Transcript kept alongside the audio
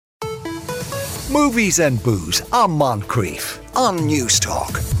Movies and Booze on Moncrief on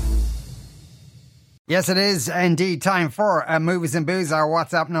Newstalk. Yes, it is indeed time for Movies and Booze. Our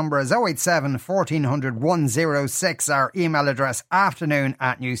WhatsApp number is 087 1400 106. Our email address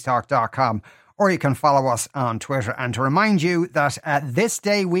afternoon@newstalk.com. Or you can follow us on Twitter. And to remind you that this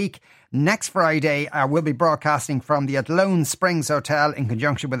day week, next Friday, we'll be broadcasting from the Athlone Springs Hotel in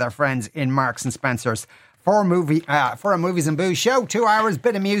conjunction with our friends in Marks and Spencer's for a Movies and Booze show. 2 hours,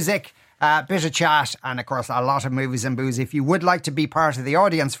 bit of music, bit of chat, and of course a lot of Movies and Booze. If you would like to be part of the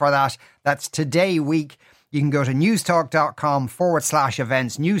audience for that, that's today week. You can go to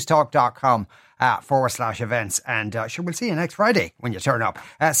newstalk.com/events, newstalk.com/events, and sure, we'll see you next Friday when you turn up.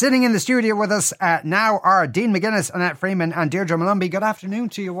 Sitting in the studio with us now are Dean McGuinness, Annette Freeman and Deirdre Molumby. Good afternoon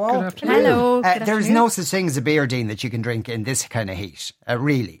to you all. Good afternoon. Hello. There's no such thing as a beer, Dean, that you can drink in this kind of heat,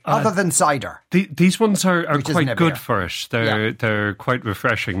 really, other than cider. These ones are quite good beer. for it. They're quite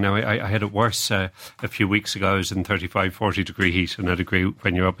refreshing. Now, I had it worse a few weeks ago. I was in 35, 40 degree heat, and I'd agree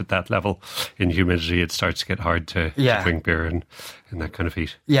when you're up at that level in humidity, it starts to get hard to drink beer in that kind of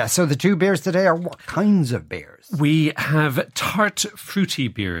heat. Yeah, so the two beers today are what kinds of beers? We have tart fruity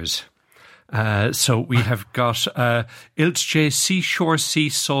beers. So we have got Uiltje, Seashore,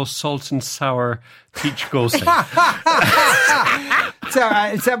 Seesaw, Salt and Sour, Peach Gose.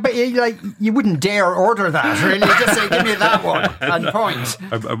 But you wouldn't dare order that, really. Just say, give me that one and point.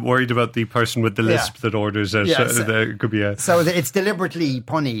 I'm worried about the person with the lisp that orders it. There could be so it's deliberately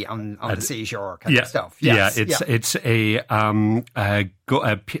punny on the seashore kind of stuff. Yes. It's a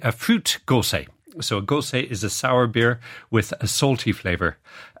fruit Gose. So a Gose is a sour beer with a salty flavour,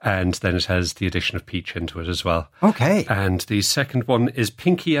 and then it has the addition of peach into it as well. Okay. And the second one is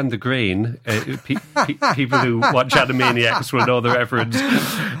Pinky and the Grain. People who watch Animaniacs will know the reference.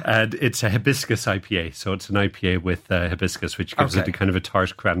 And it's a Hibiscus IPA. So it's an IPA with hibiscus, which gives it a kind of a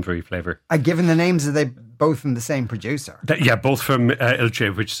tart cranberry flavour. Given the names, are they both from the same producer? Both from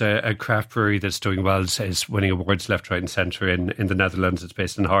Uiltje, which is a craft brewery that's doing well. It's winning awards left, right and centre in the Netherlands. It's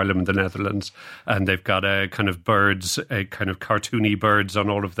based in Haarlem in the Netherlands. And they've got a kind of birds, a kind of cartoony birds on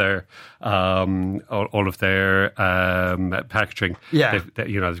all of their packaging. Yeah.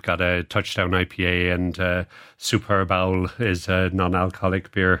 They've got a Touchdown IPA, and Super Bowl is a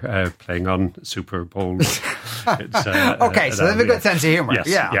non-alcoholic beer playing on Super Bowl. So they have a good sense of humour.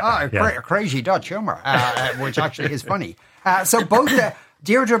 Yes. Crazy Dutch humour, which actually is funny. So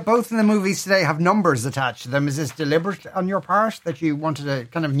Deirdre, both of the movies today have numbers attached to them. Is this deliberate on your part that you wanted a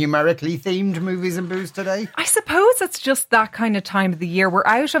kind of numerically themed Movies and Booze today? I suppose it's just that kind of time of the year. We're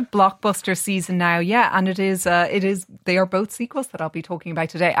out of blockbuster season now, and it is. They are both sequels that I'll be talking about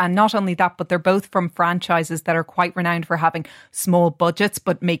today, and not only that, but they're both from franchises that are quite renowned for having small budgets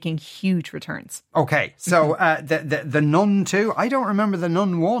but making huge returns. Okay, so the Nun 2. I don't remember the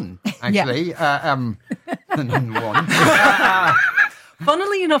Nun 1 actually. The Nun 1.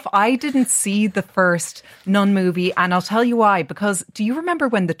 Funnily enough, I didn't see the first Nun movie, and I'll tell you why. Because do you remember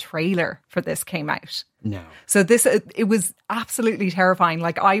when the trailer for this came out? No. So it was absolutely terrifying.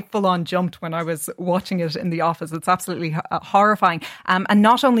 Like, I full on jumped when I was watching it in the office. It's absolutely horrifying. And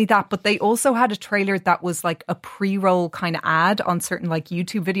not only that, but they also had a trailer that was like a pre-roll kind of ad on certain like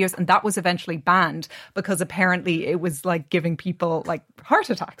YouTube videos. And that was eventually banned because apparently it was like giving people like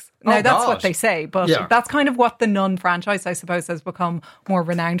heart attacks. Now, that's what they say. But that's kind of what the Nun franchise, I suppose, has become more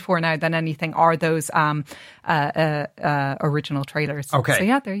renowned for now than anything, are those original trailers. Okay. So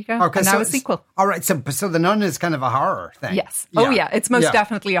there you go. Okay, and now a sequel. All right. So the Nun is kind of a horror thing. Yes. Yeah. Oh yeah, it's most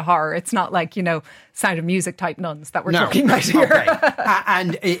definitely a horror. It's not like, Sound of Music type nuns that we're talking about here. Okay.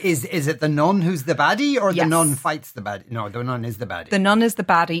 And is it the nun who's the baddie, or the nun fights the baddie? No, the nun is the baddie. The nun is the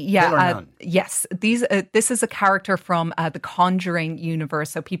baddie. Yeah. Nun. Yes. This is a character from the Conjuring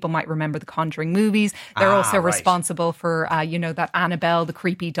universe. So people might remember the Conjuring movies. They're also responsible for that Annabelle, the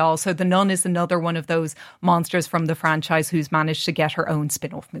creepy doll. So the nun is another one of those monsters from the franchise who's managed to get her own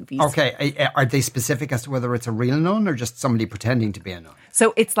spin-off movies. Okay. Are they specific as to whether it's a real nun or just somebody pretending to be a nun?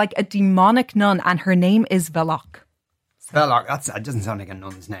 So it's like a demonic nun, and her name is Velok. Velok, that doesn't sound like a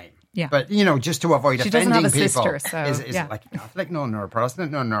nun's name. Yeah. But, just to avoid offending people. She doesn't have a sister, so... Is it like a Catholic nun or a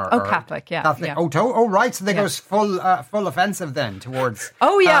Protestant nun? Catholic, yeah. Catholic. Yeah. Oh, right. So they go full offensive then towards...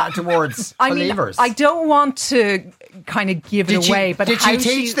 towards I believers. I don't want to kind of give it away, but did you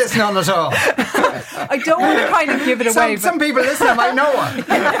teach this nun at all? I don't want to kind of give it away. Some people listening might know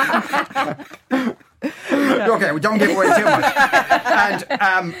her. Okay, we don't give away too much.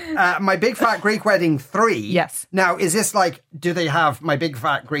 And My Big Fat Greek Wedding 3. Yes. Now, is this like, do they have My Big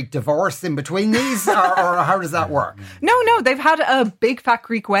Fat Greek Divorce in between these? or how does that work? No, they've had a big fat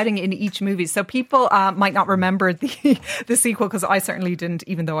Greek wedding in each movie. So people might not remember the sequel, because I certainly didn't,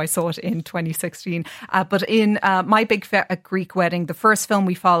 even though I saw it in 2016. But in My Big Fat Greek Wedding, the first film,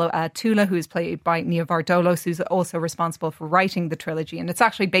 we follow Tula, who is played by Nia Vardalos, who's also responsible for writing the trilogy. And it's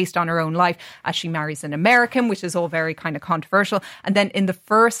actually based on her own life as she marries an American, which is all very kind of controversial. And then in the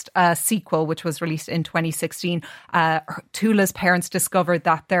first sequel, which was released in 2016, Tula's parents discovered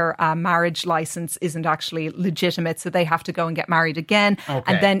that their marriage license isn't actually legitimate, so they have to go and get married again.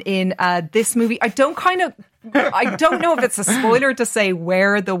 Okay. And then in this movie, I don't know if it's a spoiler to say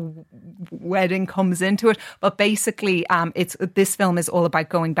where the wedding comes into it, but basically this film is all about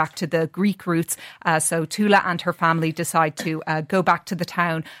going back to the Greek roots. So Tula and her family decide to go back to the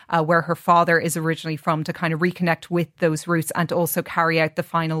town where her father is originally from, to kind of reconnect with those roots and to also carry out the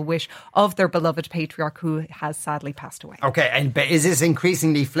final wish of their beloved patriarch, who has sadly passed away. Okay, and is this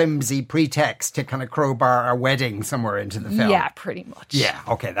increasingly flimsy pretext to kind of crowbar a wedding somewhere into the film? Yeah, pretty much. Yeah,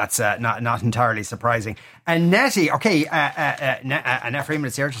 okay, that's not entirely surprising. And Nettie, okay, Annette Freeman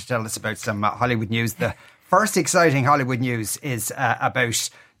is here to tell us about some Hollywood news. The first exciting Hollywood news is about...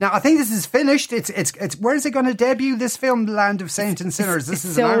 Now, I think this is finished. It's where is it going to debut, this film, Land of Saints and Sinners? This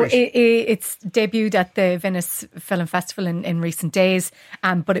is Irish. It's debuted at the Venice Film Festival in recent days,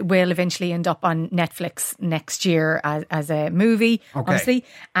 but it will eventually end up on Netflix next year as a movie, obviously.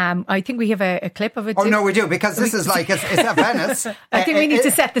 I think we have a clip of it. Oh, no, we do, because this is like, it's at Venice. I think we need to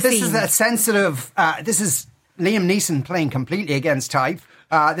set the scene. This is a sensitive... this is Liam Neeson playing completely against type.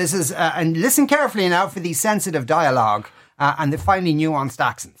 This is... and listen carefully now for the sensitive dialogue and the finely nuanced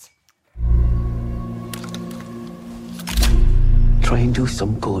accents. Try and do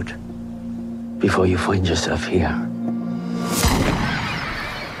some good before you find yourself here.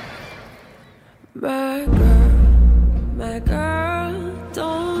 My girl,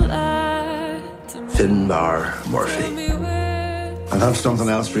 don't lie to me. Finbar Murphy. I'll have something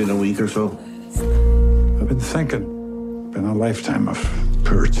else for you in a week or so. I've been thinking. Been a lifetime of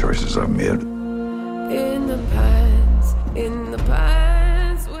poor choices I've made. In the pines.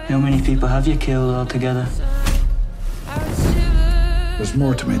 How many people have you killed altogether? There's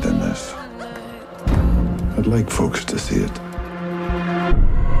more to me than this. I'd like folks to see it.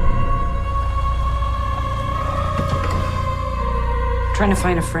 Trying to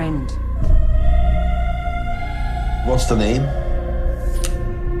find a friend. What's the name?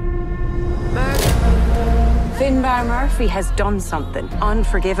 Finbar Murphy has done something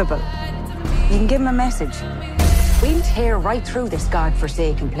unforgivable. You can give him a message. We'll tear right through this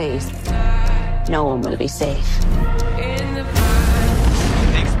godforsaken place. No one will be safe.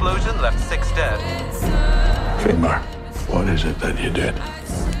 The explosion left 6 dead. Finbar, what is it that you did?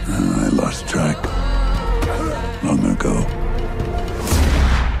 I lost track long ago.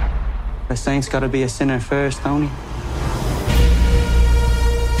 A saint's got to be a sinner first, don't he?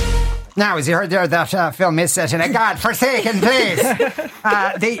 Now, as you heard there, that film is set in a God-forsaken place.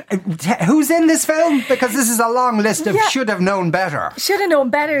 Who's in this film? Because this is a long list of should have known better. Should have known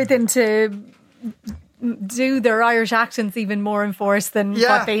better than to do their Irish accents even more in force than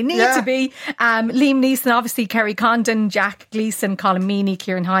what they need to be. Liam Neeson, obviously, Kerry Condon, Jack Gleeson, Colin Meaney,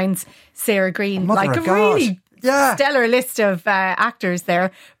 Kieran Hines, Sarah Green. Mother of God. Really stellar list of actors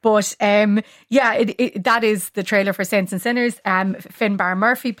there. But that is the trailer for Saints and Sinners. Finbar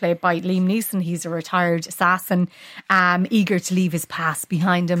Murphy, played by Liam Neeson, he's a retired assassin, eager to leave his past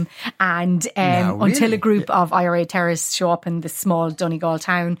behind him. And until a group of IRA terrorists show up in the small Donegal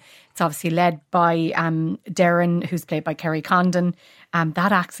town. It's obviously led by Darren, who's played by Kerry Condon.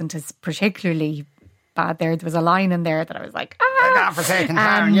 That accent is particularly bad there. There was a line in there that I was like, Godforsaken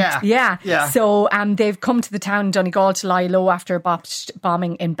town, yeah. So they've come to the town Donegal to lie low after a botched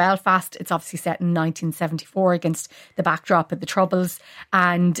bombing in Belfast. It's obviously set in 1974 against the backdrop of the Troubles.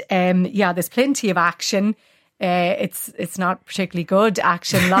 And there's plenty of action. It's not particularly good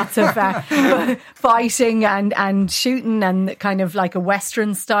action. Lots of fighting and shooting and kind of like a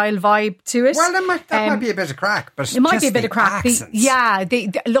Western style vibe to it. Well, that might be a bit of crack, but it might be a bit of crack.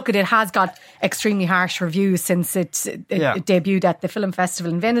 Look, it has got extremely harsh reviews since it debuted at the film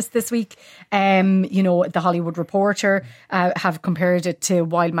festival in Venice this week. The Hollywood Reporter have compared it to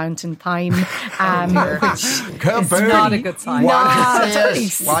Wild Mountain Thyme, which is not a good sign. Want to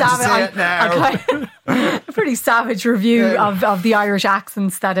see it now? I'm pretty pretty savage review of the Irish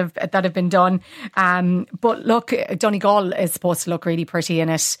accents that have been done. But look, Donegal is supposed to look really pretty in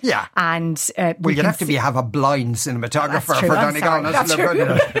it. Yeah. And well, you'd have to have a blind cinematographer for Donegal. That's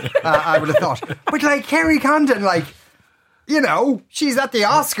true. I would have thought. But like Kerry Condon, like, you know, she's at the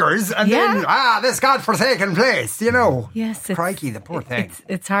Oscars and then, this godforsaken place, you know. Yes. Crikey, the poor thing.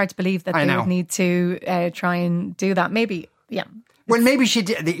 It's hard to believe that they would need to try and do that. Maybe, yeah. Well, maybe she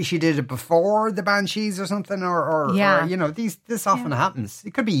did it before the Banshees or something, or you know, this often happens.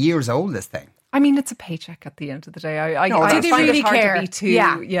 It could be years old, this thing. I mean, it's a paycheck at the end of the day. I do they find really it hard care? to be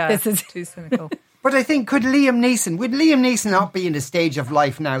too, this is too cynical. But I think, would Liam Neeson not be in a stage of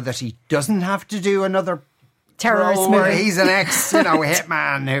life now that he doesn't have to do another terrorist movie? movie? He's an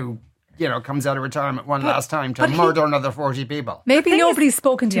hitman who, you know, comes out of retirement last time to murder another 40 people. Maybe nobody's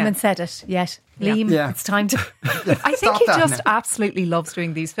spoken to him and said it yet. Liam, it's time to... I think he just absolutely loves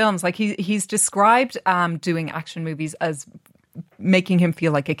doing these films. Like he's described doing action movies as making him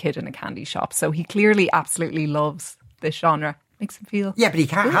feel like a kid in a candy shop. So he clearly absolutely loves this genre. Makes him feel... Yeah, but he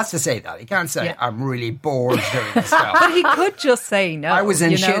has to say that. He can't say, I'm really bored doing this stuff. But he could just say no. I was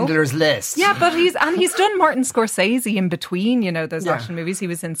in Schindler's List. Yeah, but he's done Martin Scorsese in between, you know, those action movies. He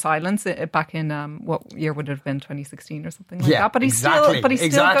was in Silence back in, what year would it have been, 2016 or something like that? But he still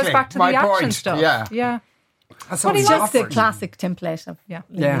goes back to the action stuff. Yeah. That's but he's just a classic template of Liam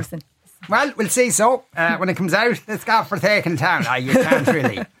Neeson. Well, we'll see. So, when it comes out, it's godforsaken town. You can't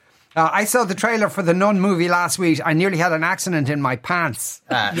really... I saw the trailer for the Nun movie last week. I nearly had an accident in my pants,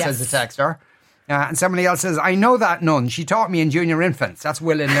 says the texter. And somebody else says, I know that nun. She taught me in junior infants. That's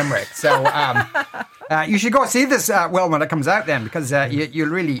Will in Limerick. So you should go see this, Will, when it comes out then, because you'll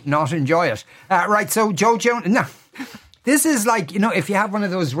really not enjoy it. Right, so Joe Jonas... No, this is like, you know, if you have one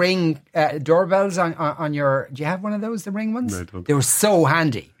of those Ring doorbells on your... Do you have one of those, the Ring ones? No, I don't. They were so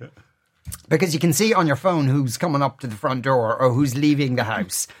handy. Because you can see on your phone who's coming up to the front door or who's leaving the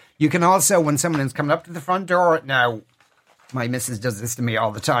house. You can also, when someone is coming up to the front door, now, my missus does this to me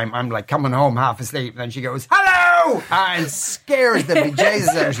all the time. I'm like coming home half asleep, and then she goes, hello! And scares the bejesus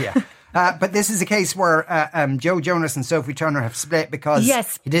out of you. But this is a case where Joe Jonas and Sophie Turner have split because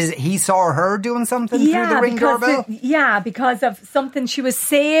he saw her doing something through the Ring doorbell? Because of something she was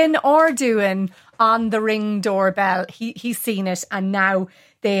saying or doing on the Ring doorbell. He's seen it, and now...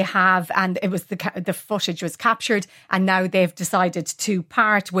 They have, and it was the footage was captured, and now they've decided to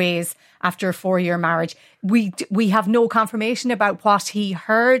part ways after a 4-year marriage. We have no confirmation about what he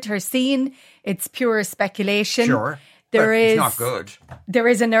heard her seen. It's pure speculation. Sure, it's not good. There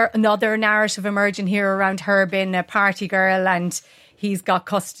is another narrative emerging here around her being a party girl, and he's got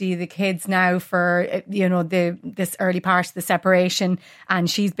custody of the kids now for this early part of the separation, and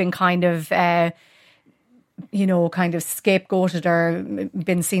she's been kind of scapegoated or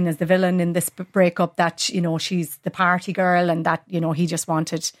been seen as the villain in this breakup, that, you know, she's the party girl and that, you know, he just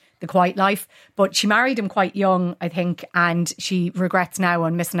wanted the quiet life. But she married him quite young, I think, and she regrets now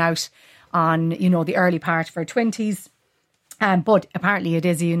on missing out on, you know, the early part of her 20s. But apparently it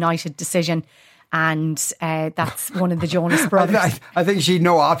is a united decision. And that's one of the Jonas brothers. I think she'd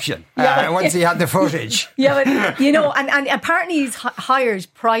no option once he had the footage. Yeah, but, you know, and apparently he's hired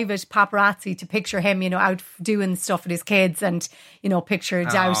private paparazzi to picture him, you know, out doing stuff with his kids and, you know,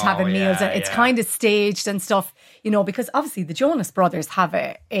 pictured out having meals. And it's kind of staged and stuff, you know, because obviously the Jonas brothers have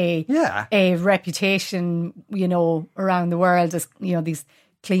a reputation, you know, around the world as, you know, these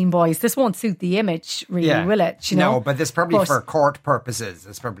clean boys. This won't suit the image, really, will it? You know? No, but this probably for court purposes.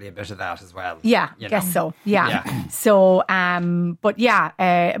 There's probably a bit of that as well. Yeah, guess so. Yeah. So, but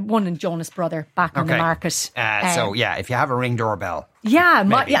yeah, one and Jonas brother back on the market. So yeah, if you have a Ring doorbell. Yeah,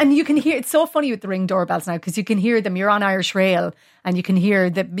 and you can hear, it's so funny with the Ring doorbells now, because you can hear them. You're on Irish Rail and you can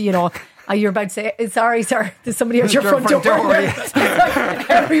hear the, you know, you're about to say, sorry, sir, there's somebody at your front door.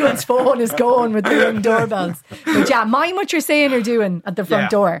 Everyone's phone is going with the Ring doorbells. But yeah, mind what you're saying or doing at the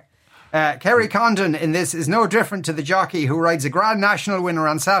front door. Kerry Condon in this is no different to the jockey who rides a Grand National winner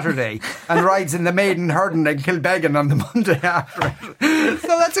on Saturday and rides in the Maiden Hurden in Kilbeggan on the Monday after it. So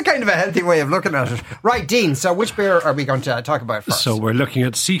that's a kind of a healthy way of looking at it. Right, Dean, so which beer are we going to talk about first? So we're looking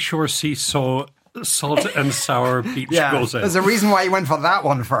at Seashore, Seesaw, Salt and Sour Peach Gose. There's a reason why you went for that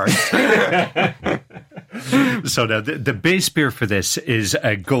one first. So now the base beer for this is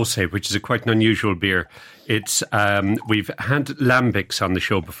a Gose, which is quite an unusual beer. It's we've had lambics on the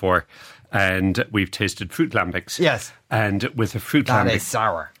show before, and we've tasted fruit lambics. Yes. And with a fruit lambic... That is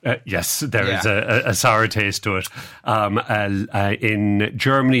sour. Yes, there is a sour taste to it. In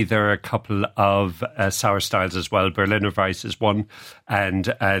Germany, there are a couple of sour styles as well. Berliner Weiss is one,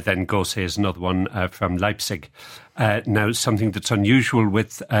 and then Gose is another one from Leipzig. Now, something that's unusual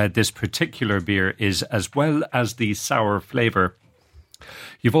with this particular beer is, as well as the sour flavour,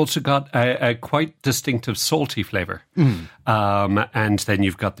 you've also got a quite distinctive salty flavour. And then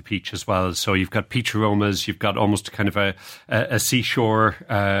you've got the peach as well. So you've got peach aromas, you've got almost kind of a seashore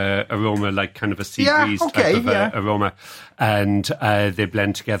aroma, like kind of a sea breeze type of aroma. And they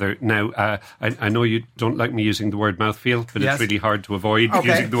blend together. Now, I know you don't like me using the word mouthfeel, but it's really hard to avoid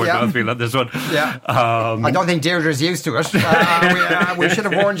using the word mouthfeel on this one. I don't think Deirdre's used to it. We should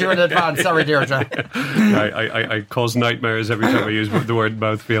have warned you in advance. Sorry, Deirdre. I cause nightmares every time I use the word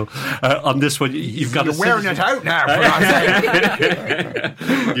mouthfeel. On this one, you've got You're wearing it out now.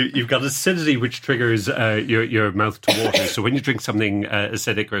 You've got acidity, which triggers your mouth to water. So when you drink something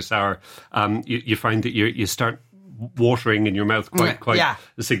acidic or sour, you find that you start watering in your mouth quite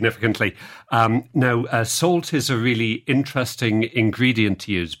significantly. Now, salt is a really interesting ingredient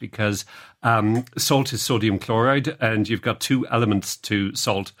to use because salt is sodium chloride, and you've got two elements to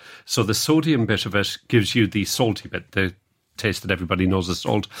salt. So the sodium bit of it gives you the salty bit, the taste that everybody knows is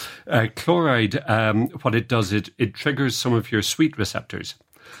salt. Chloride, what it does, it triggers some of your sweet receptors.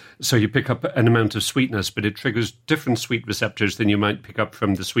 So you pick up an amount of sweetness, but it triggers different sweet receptors than you might pick up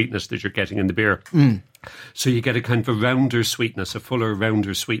from the sweetness that you're getting in the beer. So you get a kind of a rounder sweetness, a fuller,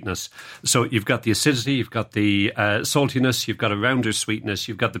 rounder sweetness. So you've got the acidity, you've got the saltiness, you've got a rounder sweetness,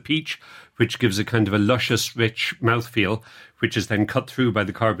 you've got the peach, which gives a kind of a luscious, rich mouthfeel, which is then cut through by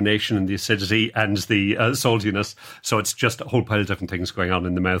the carbonation and the acidity and the saltiness. So it's just a whole pile of different things going on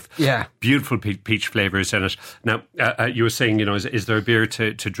in the mouth. Yeah. Beautiful peach flavours in it. Now, you were saying, is there a beer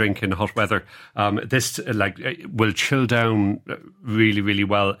to drink in hot weather? This will chill down really, really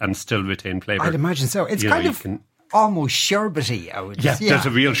well and still retain flavour. I'd imagine so. It's kind of almost sherbety, I would say. There's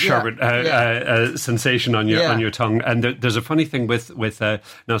a real sherbet sensation on your tongue. And there's a funny thing with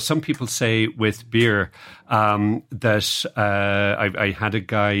now some people say with beer that I had a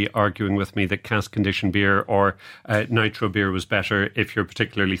guy arguing with me that cask conditioned beer or nitro beer was better if you're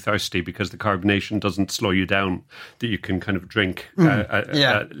particularly thirsty because the carbonation doesn't slow you down, that you can kind of drink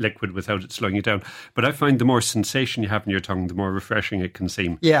a liquid without it slowing you down. But I find the more sensation you have in your tongue, the more refreshing it can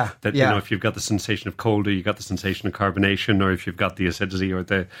seem. If you've got the sensation of cold, or you've got the sensation of carbonation, or if you've got the acidity or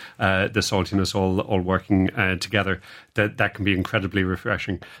the saltiness all working together, that can be incredibly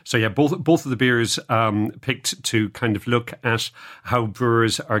refreshing. So both of the beers picked to kind of look at how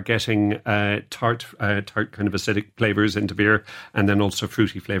brewers are getting tart kind of acidic flavours into beer, and then also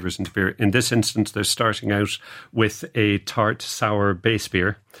fruity flavours into beer. In this instance, they're starting out with a tart sour base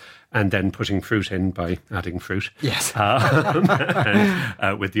beer, and then putting fruit in by adding fruit. Yes. And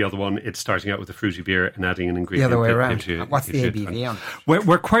with the other one, it's starting out with a fruity beer and adding an ingredient. The other way around. What's the a.b.v. on?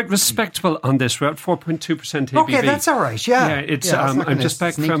 We're quite respectable on this. We're at 4.2% a.b.v. Okay, that's all right. Yeah. It's. I'm just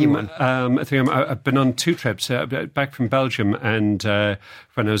back from. I think I've been on two trips. Back from Belgium, and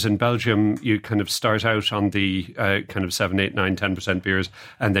when I was in Belgium, you kind of start out on the kind of 7, 8, 9, 10% beers,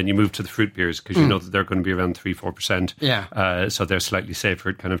 and then you move to the fruit beers because you know that they're going to be around 3-4%. Yeah. So they're slightly safer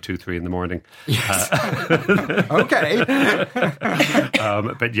at kind of 2-3 in the morning. Yes. Okay.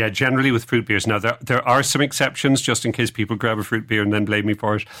 But yeah, generally with fruit beers. Now, there are some exceptions, just in case people grab a fruit beer and then blame me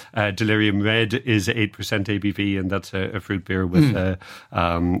for it. Delirium Red is 8% ABV, and that's a fruit beer with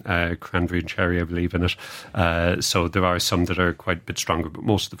cranberry and cherry, I believe, in it. So there are some that are quite a bit stronger, but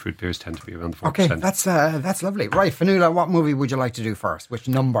most of the fruit beers tend to be around the 4%. Okay, that's lovely. Right, Fionnuala, what movie would you like to do first? Which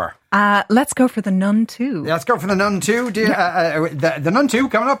number? Let's go for The Nun 2. Let's go for The Nun 2. The Nun 2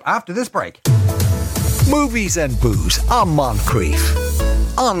 coming up after this break. Movies and Booze on Moncrief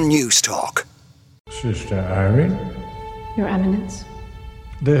on News Talk. Sister Irene? Your Eminence?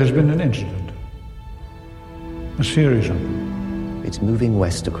 There has been an incident. A serious one. It's moving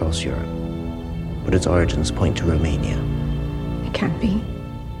west across Europe, but its origins point to Romania. It can't be.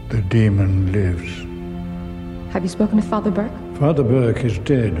 The demon lives. Have you spoken to Father Burke? Father Burke is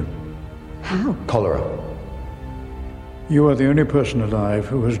dead. How? Cholera. You are the only person alive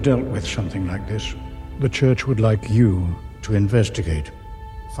who has dealt with something like this. The church would like you to investigate.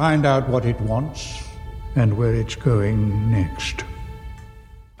 Find out what it wants and where it's going next.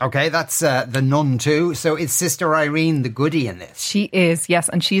 Okay, that's The Nun 2. So is Sister Irene the goodie in this? She is, yes,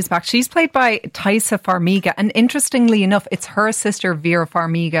 and she's back. She's played by Taissa Farmiga, and interestingly enough, it's her sister Vera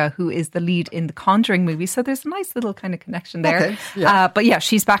Farmiga who is the lead in the Conjuring movie, so there's a nice little kind of connection there. Okay, yeah. But yeah,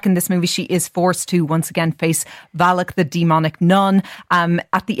 she's back in this movie. She is forced to once again face Valak, the demonic nun.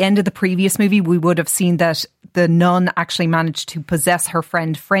 At the end of the previous movie, we would have seen that the nun actually managed to possess her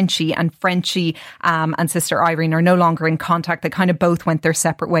friend Frenchie, and Frenchie and Sister Irene are no longer in contact. They kind of both went their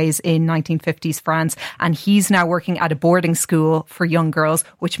separate ways in 1950s France, and he's now working at a boarding school for young girls,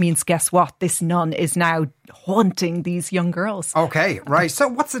 which means, guess what? This nun is now haunting these young girls. Okay, right. So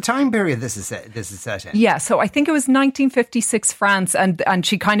what's the time period this is set in? Yeah, so I think it was 1956 France, and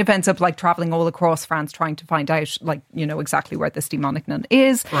she kind of ends up like travelling all across France trying to find out, like, you know, exactly where this demonic nun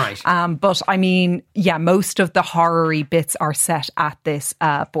is. Right. But I mean, yeah, most of the horror-y bits are set at this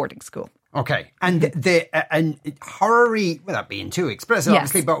boarding school. Okay, and the horror-y, without being too explicit, Yes.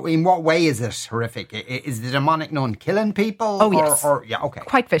 obviously, but in what way is it horrific? Is the demonic nun killing people? Oh, yes. Yeah, okay.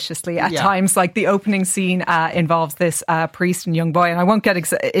 Quite viciously at times. Like the opening scene involves this priest and young boy, and I won't get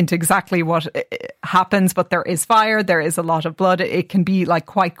into exactly what happens, but there is fire, there is a lot of blood. It can be like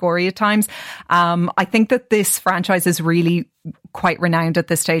quite gory at times. I think that this franchise is really quite renowned at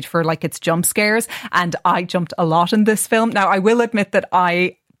this stage for like its jump scares, and I jumped a lot in this film. Now, I will admit that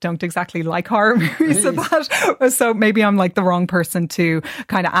I don't exactly like horror movies of that. So maybe I'm like the wrong person to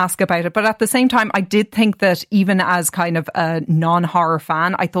kind of ask about it. But at the same time, I did think that even as kind of a non-horror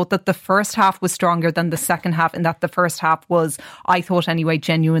fan, I thought that the first half was stronger than the second half, and that the first half was, I thought anyway,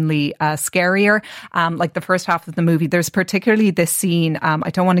 genuinely scarier. Like the first half of the movie, there's particularly this scene, I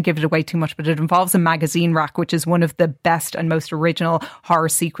don't want to give it away too much, but it involves a magazine rack, which is one of the best and most original horror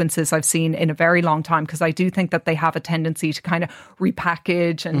sequences I've seen in a very long time, because I do think that they have a tendency to kind of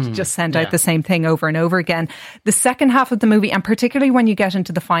repackage and just send out the same thing over and over again. The second half of the movie, and particularly when you get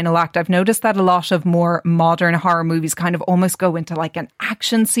into the final act, I've noticed that a lot of more modern horror movies kind of almost go into like an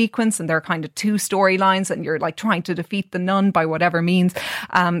action sequence, and there are kind of two storylines, and you're like trying to defeat the nun by whatever means.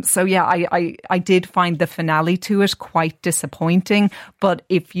 So yeah, I did find the finale to it quite disappointing, but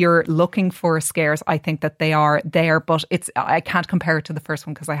if you're looking for scares, I think that they are there, but I can't compare it to the first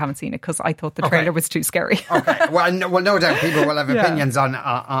one because I haven't seen it, because I thought the trailer was too scary. Okay, well, no doubt people will have opinions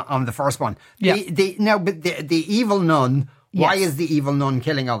on the first one. The evil nun. Why is the evil nun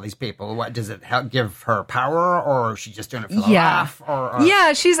killing all these people? What does it help give her power, or is she just doing it for the laugh?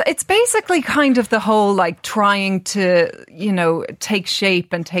 Yeah, it's basically kind of the whole like trying to, you know, take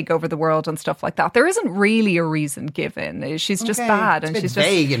shape and take over the world and stuff like that. There isn't really a reason given. She's just bad, and she's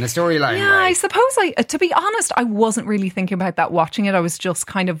vague just in the storyline. Yeah, right? I suppose to be honest, I wasn't really thinking about that watching it. I was just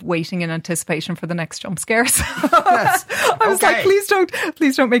kind of waiting in anticipation for the next jump scares. Yes. I was like,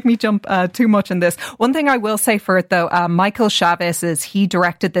 please don't make me jump too much in this. One thing I will say for it though, Michael Chavez he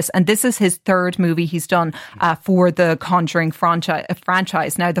directed this, and this is his third movie he's done for the Conjuring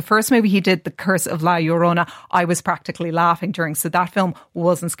franchise. Now, the first movie he did, The Curse of La Llorona, I was practically laughing during, so that film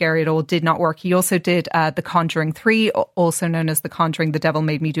wasn't scary at all, did not work. He also did The Conjuring 3, also known as The Conjuring, The Devil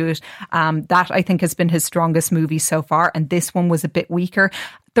Made Me Do It. That I think has been his strongest movie so far, and this one was a bit weaker.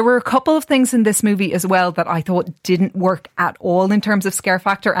 There were a couple of things in this movie as well that I thought didn't work at all in terms of scare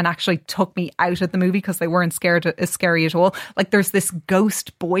factor, and actually took me out of the movie because they weren't scary at all. Like there's this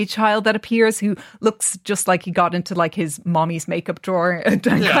ghost boy child that appears who looks just like he got into like his mommy's makeup drawer and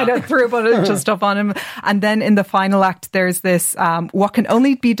kind of threw a bunch of stuff on him. And then in the final act, there's this what can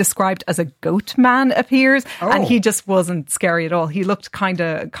only be described as a goat man appears, and he just wasn't scary at all. He looked kind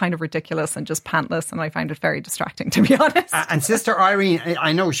of ridiculous and just pantless, and I found it very distracting, to be honest. And Sister Irene,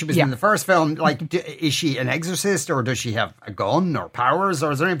 I know she was in the first film. Like, is she an exorcist, or does she have a gun or powers,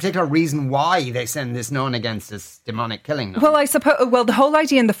 or is there any particular reason why they send this nun against this demonic killing nun? Well, I suppose. Well, the whole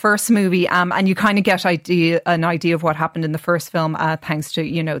idea in the first movie, and you kind of get an idea of what happened in the first film, thanks to,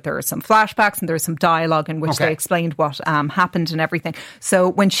 you know, there are some flashbacks and there's some dialogue in which they explained what happened and everything. So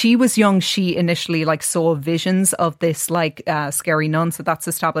when she was young, she initially like saw visions of this like scary nun. So that's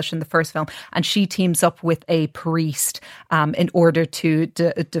established in the first film, and she teams up with a priest in order to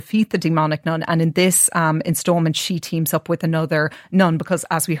defeat the demonic nun. And in this installment, she teams up with another nun because,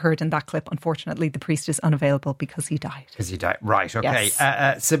 as we heard in that clip, unfortunately, the priest is unavailable because he died. Right, okay.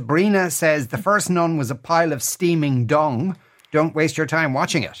 Yes. Sabrina says the first nun was a pile of steaming dung. Don't waste your time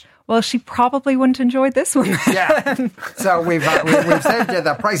watching it. Well, she probably wouldn't enjoy this one. Yeah. So we've saved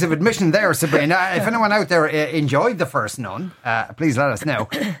the price of admission there, Sabrina. If anyone out there enjoyed the first nun, please let us know.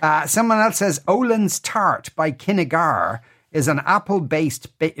 Someone else says Olin's Tart by Kinnegar is an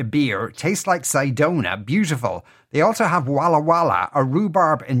apple-based beer. Tastes like Sidona. Beautiful. They also have Walla Walla, a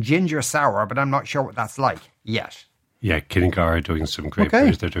rhubarb and ginger sour, but I'm not sure what that's like yet. Yeah, Kinnegar are doing some great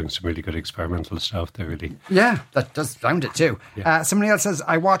beers. They're doing some really good experimental stuff. They're really... Yeah, that does sound it too. Yeah. Somebody else says,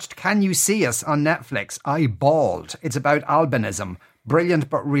 I watched Can You See Us on Netflix. I bawled. It's about albinism. Brilliant,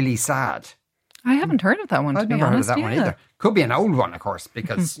 but really sad. I haven't heard of that one, to be honest. I've never heard of that one either. Could be an old one, of course,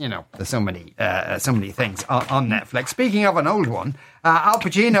 because, you know, there's so many things on Netflix. Speaking of an old one, Al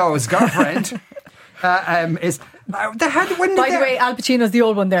Pacino's girlfriend is... By the way, Al Pacino's the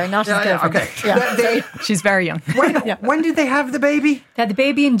old one there, not his girlfriend. Okay. She's very young. When did they have the baby? They had the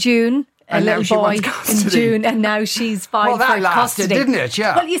baby in June. And little now she boy wants in custody. June, and now she's filed Well, that for lasted, custody. didn't it?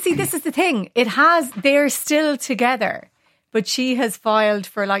 Yeah. Well, you see, this is the thing. They're still together, but she has filed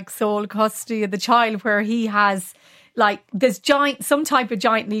for like sole custody of the child, where he has like there's some type of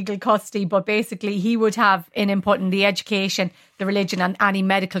joint legal custody, but basically he would have an input in the education, the religion, and any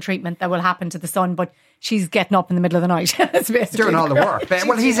medical treatment that will happen to the son. But she's getting up in the middle of the night. That's basically doing all the work.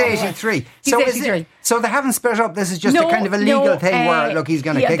 Well, he's 83. He's 83. So they haven't split up. This is just a kind of a legal thing where, look, he's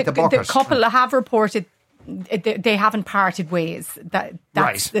going to kick the bucket. The couple have reported they haven't parted ways.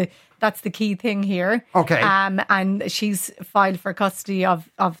 That's the key thing here. Okay. And she's filed for custody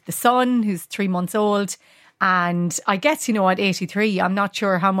of the son, who's 3 months old. And I guess, at 83, I'm not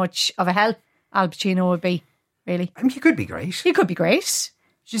sure how much of a help Al Pacino would be, really. I mean, he could be great. He could be great.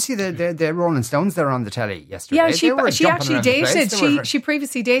 Did you see the Rolling Stones there on the telly yesterday? Yeah, she They actually dated. She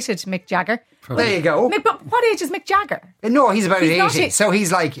previously dated Mick Jagger. There you go. But what age is Mick Jagger? No, he's about He's not 80. So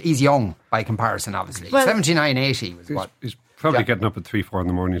he's young by comparison, obviously. Well, 79, 80 was what. He's probably getting up at 3-4 in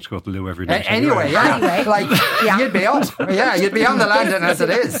the morning to go to the loo every night. Anyway, you'd be up. Yeah, you'd be on the landing as it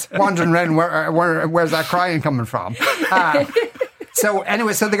is, wandering around where's that crying coming from. So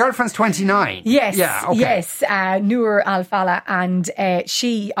anyway, so the girlfriend's 29. Yes, yeah, okay. Yes, Noor Al Fala, and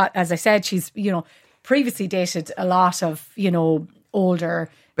she, as I said, she's previously dated a lot of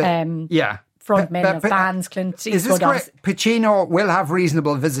older frontmen of bands. Clint Eastwood. Is this correct? Pacino will have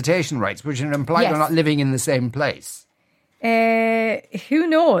reasonable visitation rights, which would imply they're not living in the same place. Who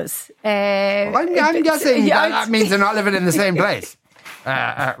knows? I'm guessing that means they're not living in the same place.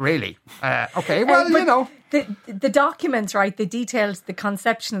 Really? Okay, well, The documents, right, they detailed the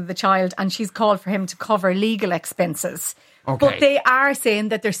conception of the child, and she's called for him to cover legal expenses. Okay. But they are saying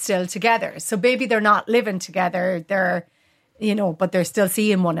that they're still together. So maybe they're not living together, they're, but they're still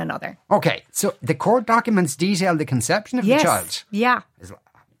seeing one another. Okay, so the court documents detail the conception of the child. Yeah.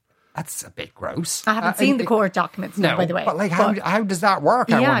 That's a bit gross. I haven't seen the court documents, by the way. But how does that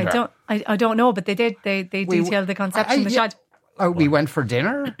work? I don't know, but they did. They detailed the conception of the child. Oh, we went for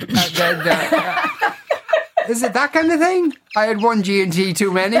dinner? Is it that kind of thing? I had one G&T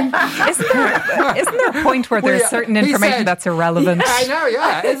too many. Isn't there a point where there's certain information that's irrelevant? I know,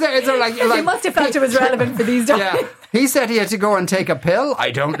 yeah. Is there like he must have felt it was relevant for these days. Yeah. He said he had to go and take a pill.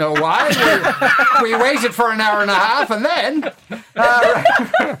 I don't know why. We waited for an hour and a half, and then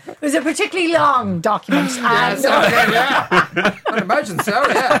it was a particularly long document. Yes, yeah. I'd imagine so.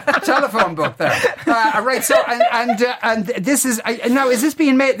 Yeah, telephone book there. Right. So and this is now. Is this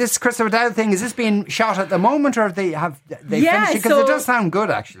being made? This Chris O'Dowd thing, is this being shot at the moment, or have they finished it? Because it does sound good,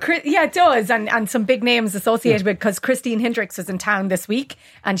 actually. Yeah, it does, and some big names associated with. Because Christine Hendricks was in town this week,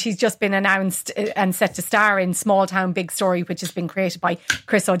 and she's just been announced and set to star in Small Town Big Story, which has been created by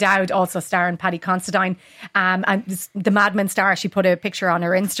Chris O'Dowd, also starring Paddy Considine. And the Mad Men star, she put a picture on her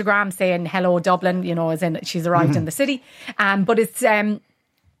Instagram saying "Hello Dublin," as in she's arrived in the city. But it's the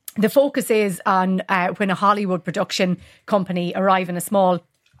focus is on when a Hollywood production company arrive in a small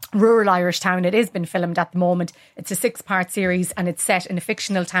rural Irish town. It has been filmed at the moment. It's a 6-part series, and it's set in a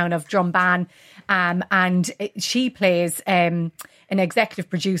fictional town of Drumban. And she plays an executive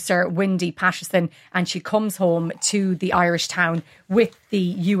producer, Wendy Patterson, and she comes home to the Irish town with the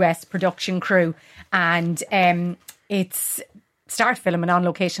US production crew. And it's start filming on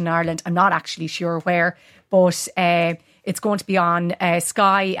location in Ireland. I'm not actually sure where, but it's going to be on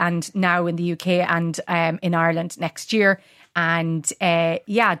Sky and now in the UK and in Ireland next year. And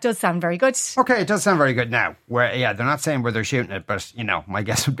it does sound very good. Okay, it does sound very good now. They're not saying where they're shooting it, but my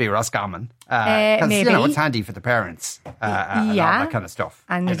guess would be Roscommon. Because maybe it's handy for the parents. And all that kind of stuff.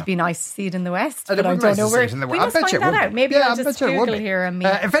 And it'd be nice to see it in the West. But I don't know where. We must find that out. Maybe I'll just Google here and me.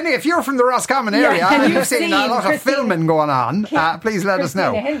 If you're from the Roscommon area and you've seen a lot of filming going on, please let us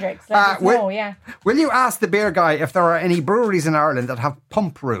know. Hendricks, let us know. Will you ask the beer guy if there are any breweries in Ireland that have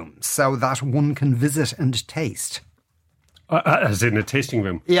pump rooms so that one can visit and taste? As in a tasting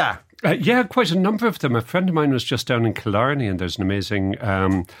room? Yeah. Quite a number of them. A friend of mine was just down in Killarney, and there's an amazing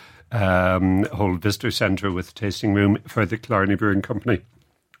whole visitor centre with a tasting room for the Killarney Brewing Company.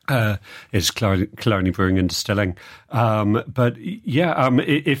 Is Killarney Brewing and Distilling.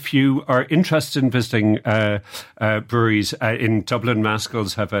 If you are interested in visiting breweries in Dublin,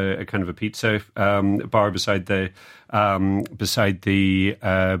 Maskell's have a kind of a pizza bar beside the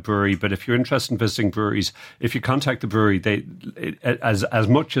brewery. But if you're interested in visiting breweries, if you contact the brewery, they as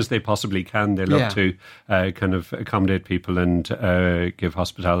much as they possibly can, they love to kind of accommodate people and give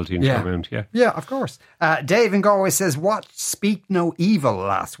hospitality and show around. Yeah, of course. Dave in Galway says, "What Speak No Evil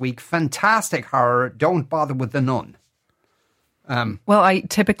last week? Fantastic horror. Don't bother with the Nun." Well, I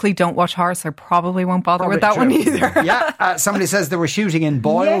typically don't watch horror, so I probably won't bother with that one either. Yeah, somebody says they were shooting in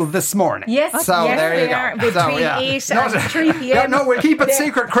Boyle this morning. Yes, so there you go. Are. Between 8 and 3 p.m. No, we'll keep it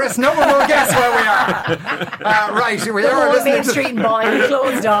secret, Chris. No one will guess where we are. Right, we are listening Main Street in Boyle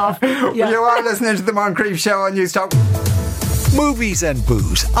closed off. Yeah. You are listening to the Moncrief Show on News Talk. Movies and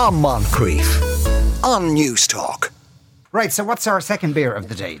Booze on Moncrief on News Talk. Right, so what's our second beer of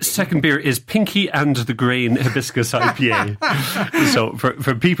the day? Second beer is Pinky and the Grain Hibiscus IPA. So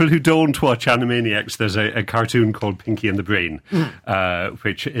for people who don't watch Animaniacs, there's a cartoon called Pinky and the Brain,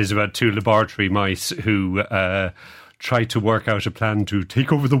 which is about two laboratory mice who try to work out a plan to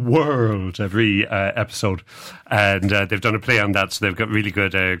take over the world every episode. And they've done a play on that, so they've got really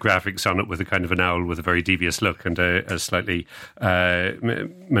good graphics on it with a kind of an owl with a very devious look and a slightly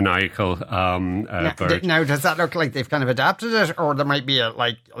maniacal bird. Now, does that look like they've kind of adapted it, or there might be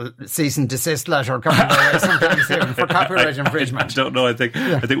a cease and desist letter coming their way sometime soon for copyright infringement? I don't know. I think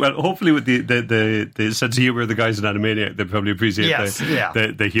well, hopefully with the sense of humour of the guys in Animaniac, they probably appreciate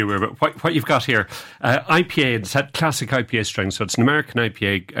the humour. But what you've got here, IPA, it's that classic IPA strength, so it's an American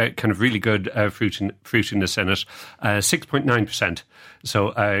IPA, kind of really good fruitiness in it, 6.9%.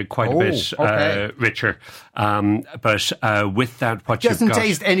 So quite a bit richer. But with that, what you've got... Doesn't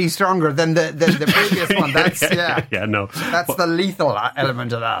taste any stronger than the previous one. That's, no. That's the lethal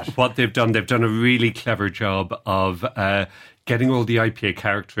element of that. What they've done a really clever job of... getting all the IPA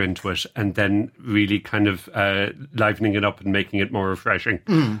character into it and then really kind of livening it up and making it more refreshing.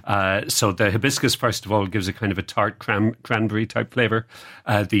 So the hibiscus, first of all, gives a kind of a tart cranberry type flavour.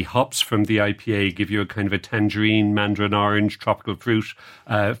 The hops from the IPA give you a kind of a tangerine, mandarin orange, tropical fruit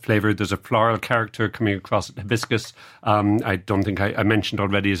flavour. There's a floral character coming across at hibiscus. I don't think I mentioned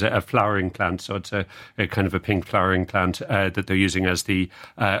already is a flowering plant. So it's a kind of a pink flowering plant that they're using as the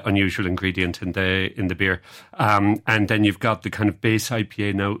unusual ingredient in the beer. And then you've got the kind of base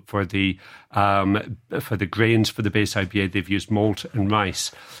IPA now for the grains for the base IPA. They've used malt and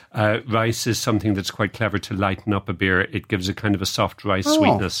rice. Rice is something that's quite clever to lighten up a beer. It gives a kind of a soft rice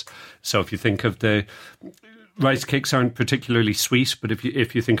sweetness. So if you think of the rice cakes aren't particularly sweet, but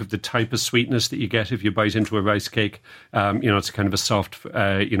if you think of the type of sweetness that you get if you bite into a rice cake, it's kind of a soft,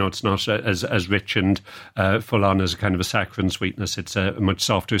 it's not as rich and full on as a kind of a saccharine sweetness. It's a much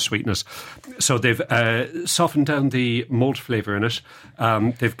softer sweetness. So they've softened down the malt flavour in it.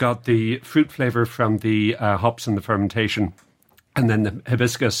 They've got the fruit flavour from the hops and the fermentation. And then the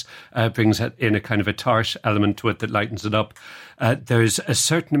hibiscus brings in a kind of a tart element to it that lightens it up. There's a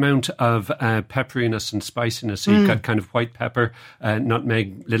certain amount of pepperiness and spiciness. So you've got kind of white pepper,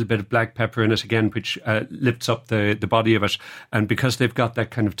 nutmeg, a little bit of black pepper in it again, which lifts up the body of it. And because they've got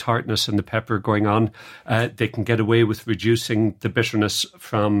that kind of tartness and the pepper going on, they can get away with reducing the bitterness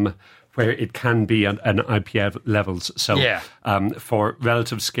from where it can be at an IPA levels. So for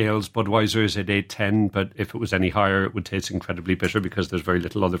relative scales, Budweiser is at 8.10, but if it was any higher, it would taste incredibly bitter because there's very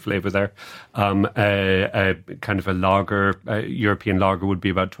little other flavour there. Kind of a lager, European lager would be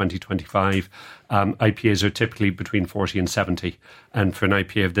about 20-25. IPAs are typically between 40 and 70. And for an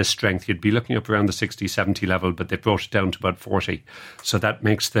IPA of this strength, you'd be looking up around the 60-70 level, but they brought it down to about 40. So that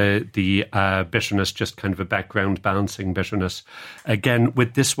makes the bitterness just kind of a background balancing bitterness. Again,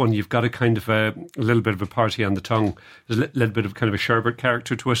 with this one, you've got a kind of a little bit of a party on the tongue. There's a little bit of kind of a sherbet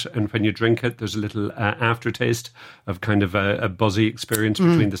character to it. And when you drink it, there's a little aftertaste of kind of a buzzy experience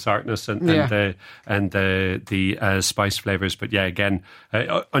between the tartness and the spice flavours. But yeah, again,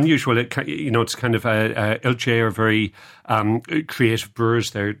 unusual. It's kind of Uiltje are very creative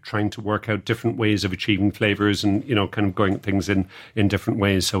brewers. They're trying to work out different ways of achieving flavours and, kind of going things in different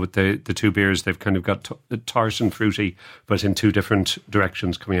ways. So with the two beers, they've kind of got tart and fruity, but in two different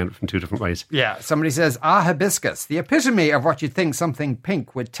directions, coming out from two different ways. Yeah, somebody says, hibiscus, the epitome of what you'd think something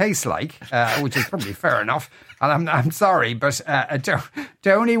pink would taste like, which is probably fair enough. And I'm sorry, but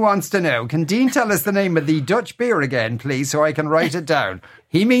Tony wants to know, can Dean tell us the name of the Dutch beer again, please, so I can write it down?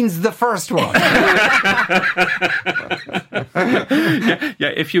 He means the first one.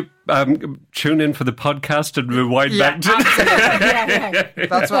 If you tune in for the podcast and rewind back to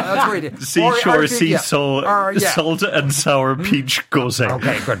That's what we did. Seashore, Seesaw, salt and sour peach Gose.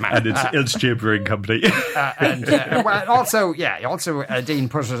 Okay, good man. And it's Uiltje Brewing Company. Also Dean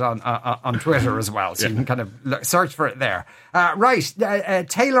put it on Twitter as well, so you can kind of search for it there.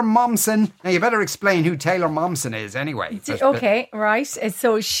 Taylor Momsen. Now you better explain who Taylor Momsen is anyway. Okay, right.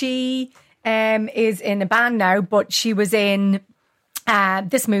 So she is in a band now, but she was in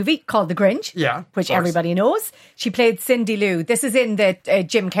this movie called The Grinch, which everybody knows. She played Cindy Lou. This is in the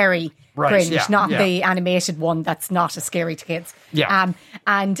Jim Carrey Grinch, not the animated one that's not as scary to kids. Yeah.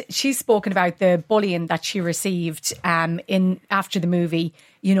 And she's spoken about the bullying that she received after the movie,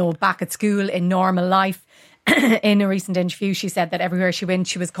 back at school in normal life. In a recent interview, she said that everywhere she went,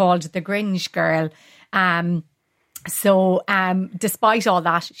 she was called the Grinch girl. So despite all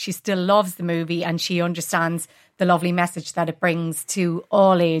that, she still loves the movie and she understands the lovely message that it brings to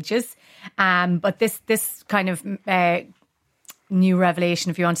all ages. But this kind of new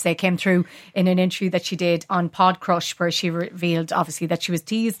revelation, if you want to say, came through in an interview that she did on Pod Crush, where she revealed obviously that she was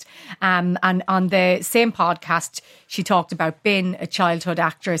teased. And on the same podcast, she talked about being a childhood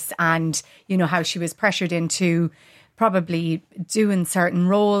actress and, how she was pressured into probably doing certain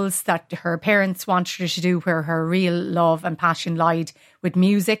roles that her parents wanted her to do, where her real love and passion lied with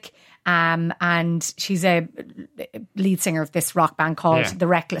music. And she's a lead singer of this rock band called The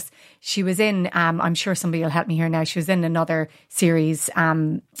Reckless. She was in, I'm sure somebody will help me here now, she was in another series,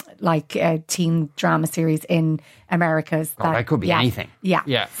 like a teen drama series in Americas. That could be anything.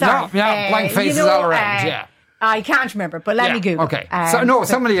 Yeah. Sorry. Blank faces all around, I can't remember, but let me Google. Okay.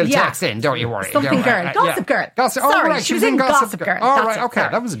 Somebody will text in, don't you worry. Something girl. Gossip Girl. Gossip, Sorry, right. She was in Gossip Girl. Oh, right. Okay.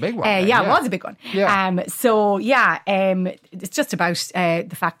 That was a big one. It was a big one. It's just about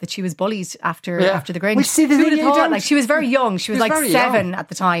the fact that she was bullied after the Grinch. Which, see, who would have thought? Like, she was very young. She was like 7 at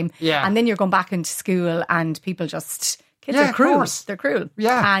the time. Yeah. And then you're going back into school and people just... Kids are cruel. They're cruel.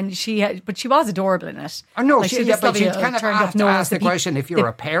 Yeah. And she was adorable in it. I know. Like, she kind of have to ask the question, if you're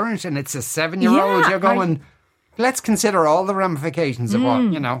a parent and it's a 7-year-old, you're going... Let's consider all the ramifications of what,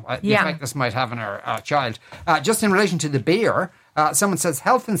 the effect this might have on our child. Just in relation to the beer, someone says,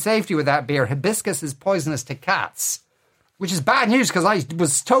 health and safety with that beer. Hibiscus is poisonous to cats. Which is bad news because I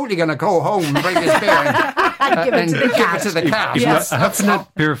was totally going to go home and bring this beer and give it to the cat. Yes. I have been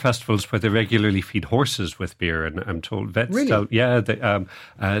at beer festivals where they regularly feed horses with beer, and I'm told vets don't. Yeah,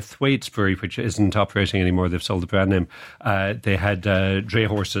 Thwaites Brewery, which isn't operating anymore, they've sold the brand name. They had dray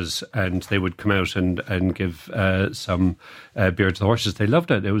horses, and they would come out and give some beer to the horses. They loved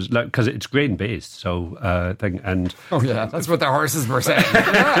it. It was because it's grain based, so that's what the horses were saying.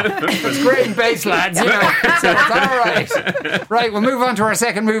 It's grain based, lads. So it's all right. Right, we'll move on to our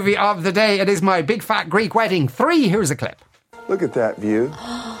second movie of the day. It is My Big Fat Greek Wedding 3. Here's a clip. Look at that view.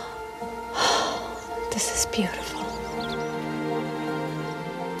 This is beautiful.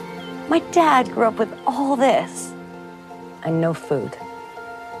 My dad grew up with all this and no food.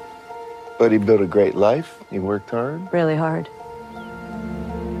 But he built a great life. He worked hard. Really hard.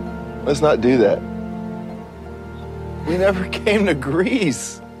 Let's not do that. We never came to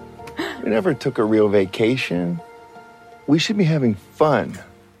Greece. We never took a real vacation. We should be having fun.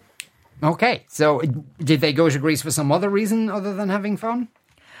 Okay, so did they go to Greece for some other reason other than having fun?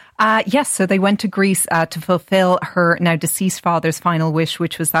 Yes, so they went to Greece to fulfill her now deceased father's final wish,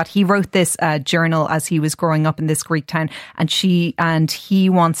 which was that he wrote this journal as he was growing up in this Greek town, and he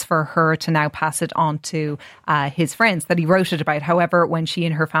wants for her to now pass it on to his friends that he wrote it about. However, when she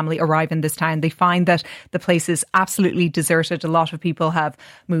and her family arrive in this town, they find that the place is absolutely deserted. A lot of people have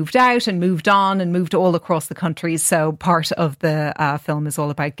moved out and moved on and moved all across the country. So part of the film is all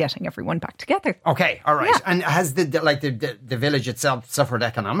about getting everyone back together. Okay, all right. Yeah. And has the village itself suffered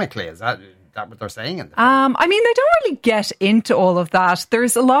economically? Is that what they're saying? I mean, they don't really get into all of that.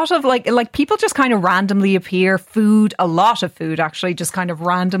 There's a lot of like people just kind of randomly appear. A lot of food actually just kind of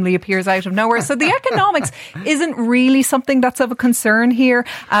randomly appears out of nowhere. So the economics isn't really something that's of a concern here.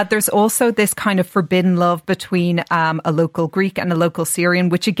 There's also this kind of forbidden love between a local Greek and a local Syrian,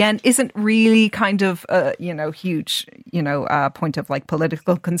 which again isn't really kind of huge point of like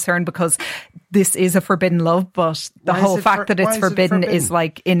political concern, because this is a forbidden love. But the whole fact that it's forbidden is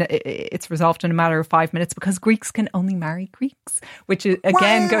like it's resolved in a matter of 5 minutes, because Greeks can only marry Greeks, which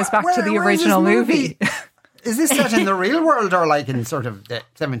again goes back to the original movie. Is this set in the real world or like in sort of the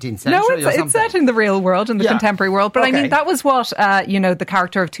 17th century? No, it's set in the real world, in the contemporary world. But I mean, that was what, the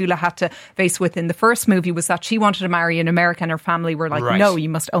character of Tula had to face with in the first movie, was that she wanted to marry an American. Her family were like, no, you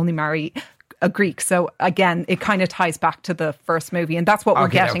must only marry a Greek. So again, it kind of ties back to the first movie, and that's what we're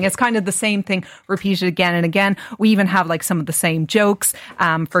getting. It's kind of the same thing repeated again and again. We even have like some of the same jokes.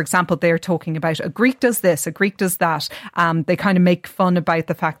 For example, they're talking about a Greek does this, a Greek does that. They kind of make fun about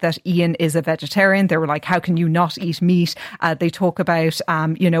the fact that Ian is a vegetarian. They were like, how can you not eat meat? They talk about,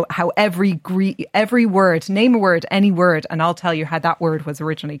 how every word, name a word, any word, and I'll tell you how that word was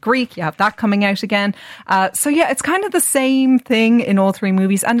originally Greek. You have that coming out again. It's kind of the same thing in all three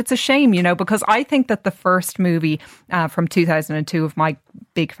movies, and it's a shame, because I think that the first movie from 2002 of My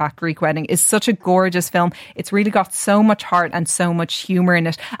Big Fat Greek Wedding is such a gorgeous film. It's really got so much heart and so much humour in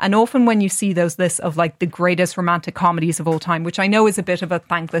it. And often when you see those lists of like the greatest romantic comedies of all time, which I know is a bit of a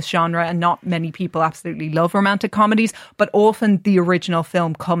thankless genre and not many people absolutely love romantic comedies, but often the original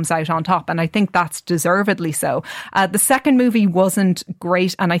film comes out on top. And I think that's deservedly so. The second movie wasn't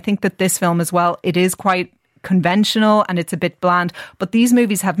great. And I think that this film as well, it is quite conventional and it's a bit bland, but these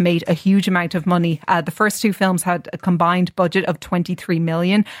movies have made a huge amount of money. The first two films had a combined budget of 23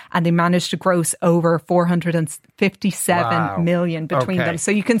 million and they managed to gross over 457 million between them. So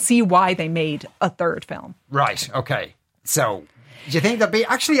you can see why they made a third film. Right, okay. So do you think there'll be,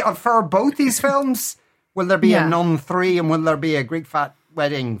 actually for both these films, will there be a Nun 3 and will there be a Greek Fat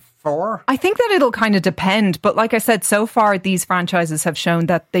Wedding 4? I think that it'll kind of depend. But like I said, so far, these franchises have shown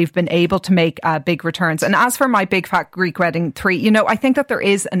that they've been able to make big returns. And as for my Big Fat Greek Wedding 3, you know, I think that there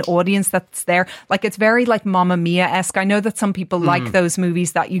is an audience that's there. Like, it's very like Mamma Mia-esque. I know that some people like those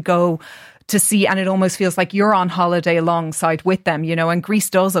movies that you go to see and it almost feels like you're on holiday alongside with them, you know, and Greece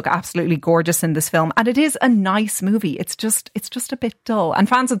does look absolutely gorgeous in this film and it is a nice movie. It's just a bit dull and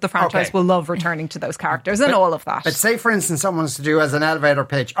fans of the franchise will love returning to those characters and all of that. But say for instance someone wants to do as an elevator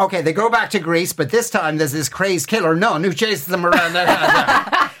pitch, okay, they go back to Greece but this time there's this crazed killer nun who chases them around their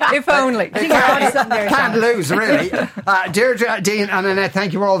if only. Can't lose really. Deirdre, Dean and Annette,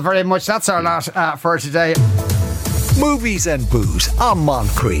 thank you all very much. That's our lot for today. Movies and Booze on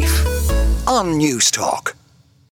Moncrief on News Talk.